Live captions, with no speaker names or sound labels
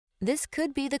This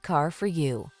could be the car for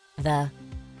you. The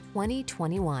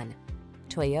 2021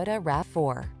 Toyota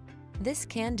RAV4. This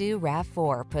can-do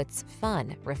RAV4 puts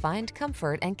fun, refined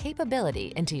comfort, and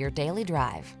capability into your daily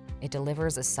drive. It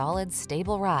delivers a solid,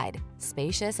 stable ride,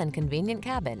 spacious and convenient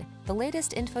cabin, the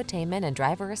latest infotainment and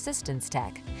driver assistance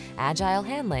tech, agile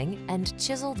handling, and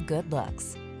chiseled good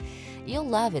looks. You'll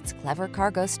love its clever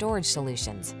cargo storage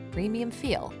solutions, premium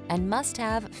feel, and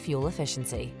must-have fuel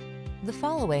efficiency. The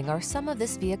following are some of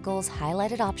this vehicle's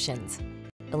highlighted options: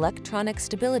 electronic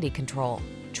stability control,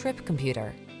 trip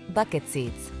computer, bucket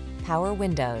seats, power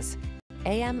windows,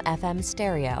 AM/FM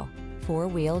stereo,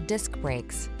 four-wheel disc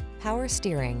brakes, power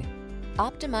steering.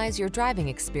 Optimize your driving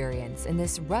experience in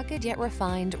this rugged yet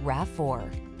refined RAV4.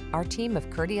 Our team of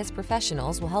courteous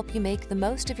professionals will help you make the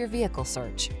most of your vehicle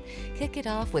search. Kick it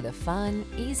off with a fun,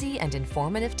 easy, and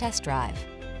informative test drive.